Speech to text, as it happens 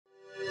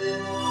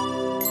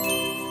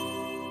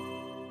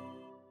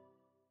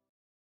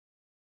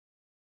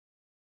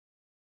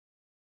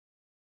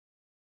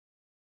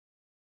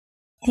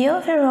The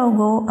overall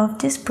goal of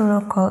this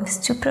protocol is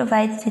to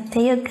provide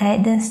detailed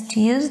guidance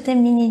to use the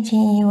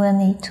Minigene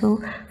UNA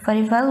tool for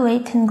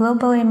evaluating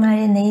global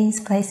mRNA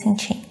splicing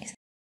changes.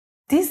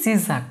 This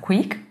is a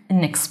quick,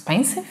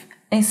 inexpensive,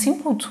 and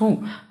simple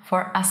tool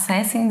for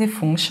assessing the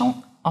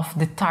function of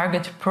the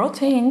target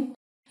protein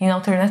in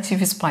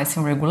alternative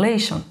splicing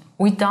regulation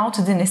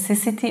without the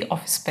necessity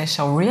of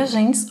special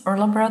reagents or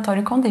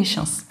laboratory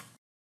conditions.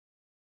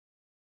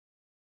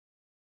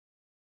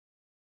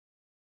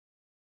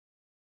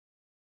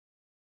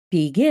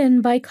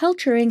 Begin by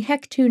culturing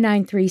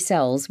HEC293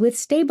 cells with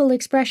stable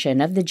expression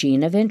of the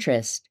gene of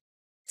interest.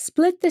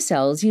 Split the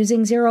cells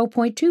using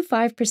 0.25%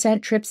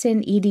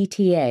 trypsin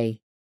EDTA.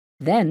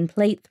 Then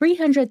plate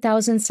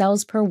 300,000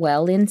 cells per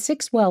well in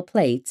 6 well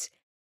plates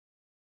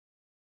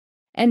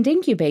and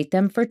incubate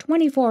them for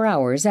 24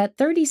 hours at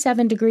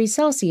 37 degrees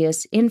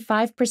Celsius in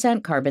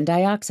 5% carbon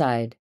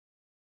dioxide.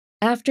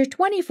 After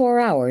 24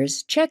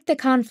 hours, check the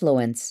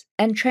confluence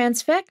and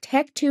transfect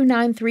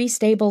HEC293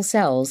 stable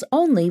cells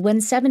only when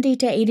 70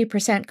 to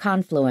 80%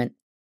 confluent.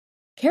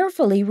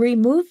 Carefully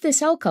remove the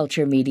cell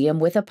culture medium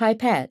with a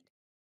pipette.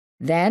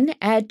 Then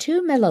add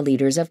 2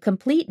 milliliters of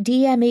complete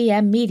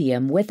DMEM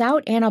medium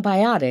without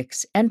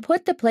antibiotics and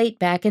put the plate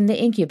back in the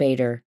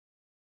incubator.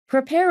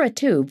 Prepare a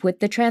tube with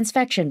the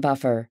transfection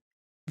buffer.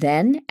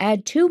 Then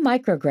add 2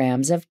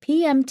 micrograms of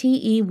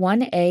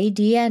PMTE1A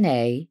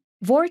DNA,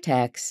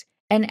 Vortex,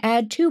 and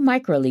add 2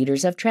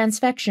 microliters of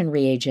transfection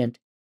reagent.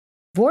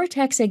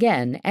 Vortex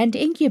again and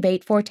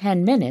incubate for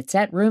 10 minutes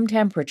at room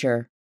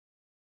temperature.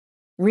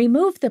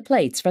 Remove the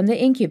plates from the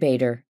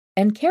incubator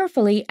and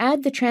carefully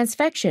add the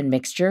transfection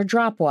mixture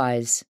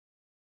dropwise.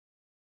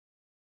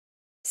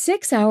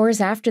 6 hours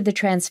after the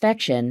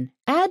transfection,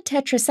 add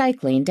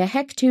tetracycline to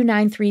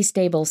HEC293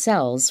 stable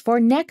cells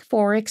for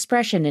NEC4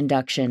 expression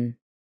induction.